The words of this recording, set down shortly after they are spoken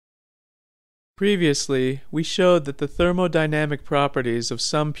Previously, we showed that the thermodynamic properties of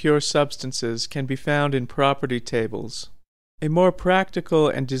some pure substances can be found in property tables. A more practical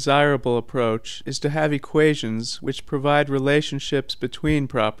and desirable approach is to have equations which provide relationships between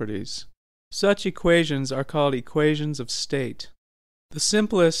properties. Such equations are called equations of state. The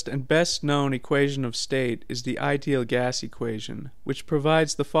simplest and best known equation of state is the ideal gas equation, which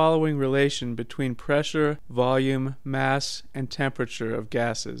provides the following relation between pressure, volume, mass, and temperature of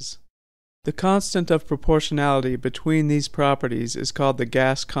gases. The constant of proportionality between these properties is called the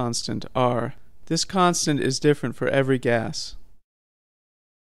gas constant, R. This constant is different for every gas.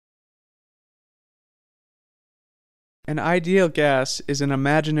 An ideal gas is an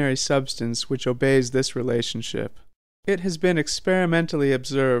imaginary substance which obeys this relationship. It has been experimentally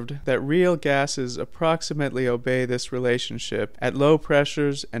observed that real gases approximately obey this relationship at low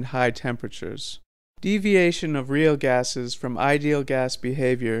pressures and high temperatures. Deviation of real gases from ideal gas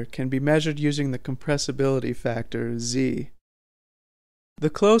behavior can be measured using the compressibility factor, Z. The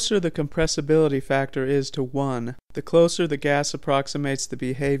closer the compressibility factor is to 1, the closer the gas approximates the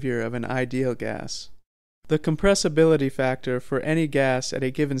behavior of an ideal gas. The compressibility factor for any gas at a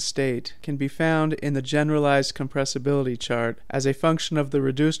given state can be found in the generalized compressibility chart as a function of the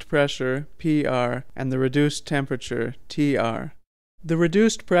reduced pressure, PR, and the reduced temperature, TR. The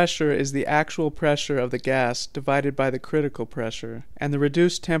reduced pressure is the actual pressure of the gas divided by the critical pressure, and the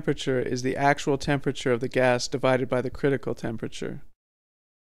reduced temperature is the actual temperature of the gas divided by the critical temperature.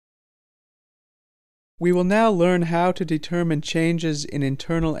 We will now learn how to determine changes in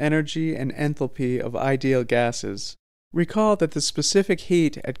internal energy and enthalpy of ideal gases. Recall that the specific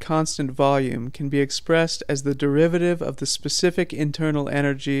heat at constant volume can be expressed as the derivative of the specific internal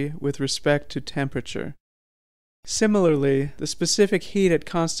energy with respect to temperature. Similarly, the specific heat at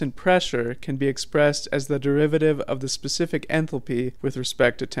constant pressure can be expressed as the derivative of the specific enthalpy with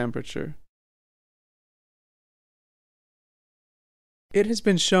respect to temperature. It has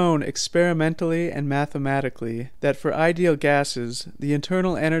been shown experimentally and mathematically that for ideal gases, the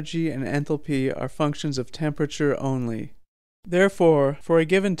internal energy and enthalpy are functions of temperature only. Therefore, for a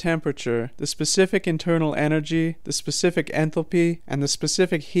given temperature, the specific internal energy, the specific enthalpy, and the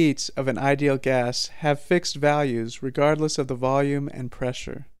specific heats of an ideal gas have fixed values regardless of the volume and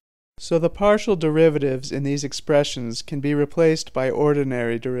pressure. So the partial derivatives in these expressions can be replaced by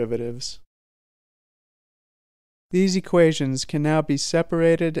ordinary derivatives. These equations can now be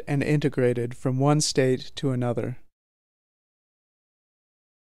separated and integrated from one state to another.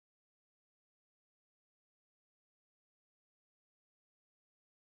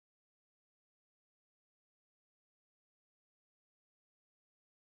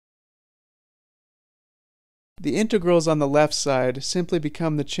 The integrals on the left side simply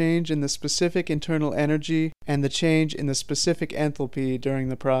become the change in the specific internal energy and the change in the specific enthalpy during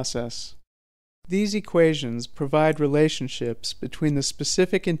the process. These equations provide relationships between the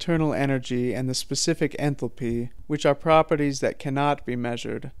specific internal energy and the specific enthalpy, which are properties that cannot be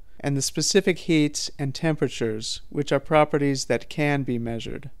measured, and the specific heats and temperatures, which are properties that can be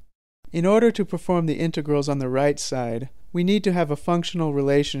measured. In order to perform the integrals on the right side, we need to have a functional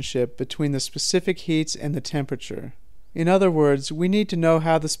relationship between the specific heats and the temperature. In other words, we need to know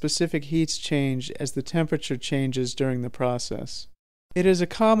how the specific heats change as the temperature changes during the process. It is a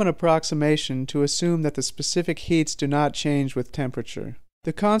common approximation to assume that the specific heats do not change with temperature.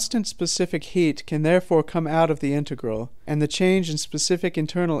 The constant specific heat can therefore come out of the integral, and the change in specific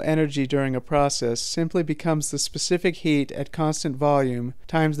internal energy during a process simply becomes the specific heat at constant volume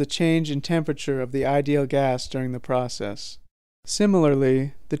times the change in temperature of the ideal gas during the process.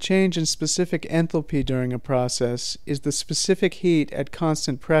 Similarly, the change in specific enthalpy during a process is the specific heat at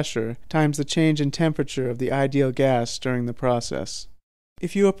constant pressure times the change in temperature of the ideal gas during the process.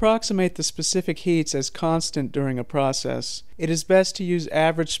 If you approximate the specific heats as constant during a process, it is best to use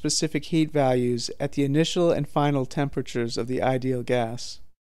average specific heat values at the initial and final temperatures of the ideal gas.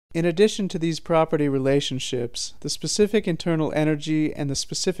 In addition to these property relationships, the specific internal energy and the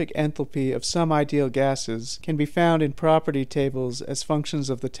specific enthalpy of some ideal gases can be found in property tables as functions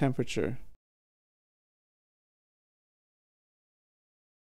of the temperature.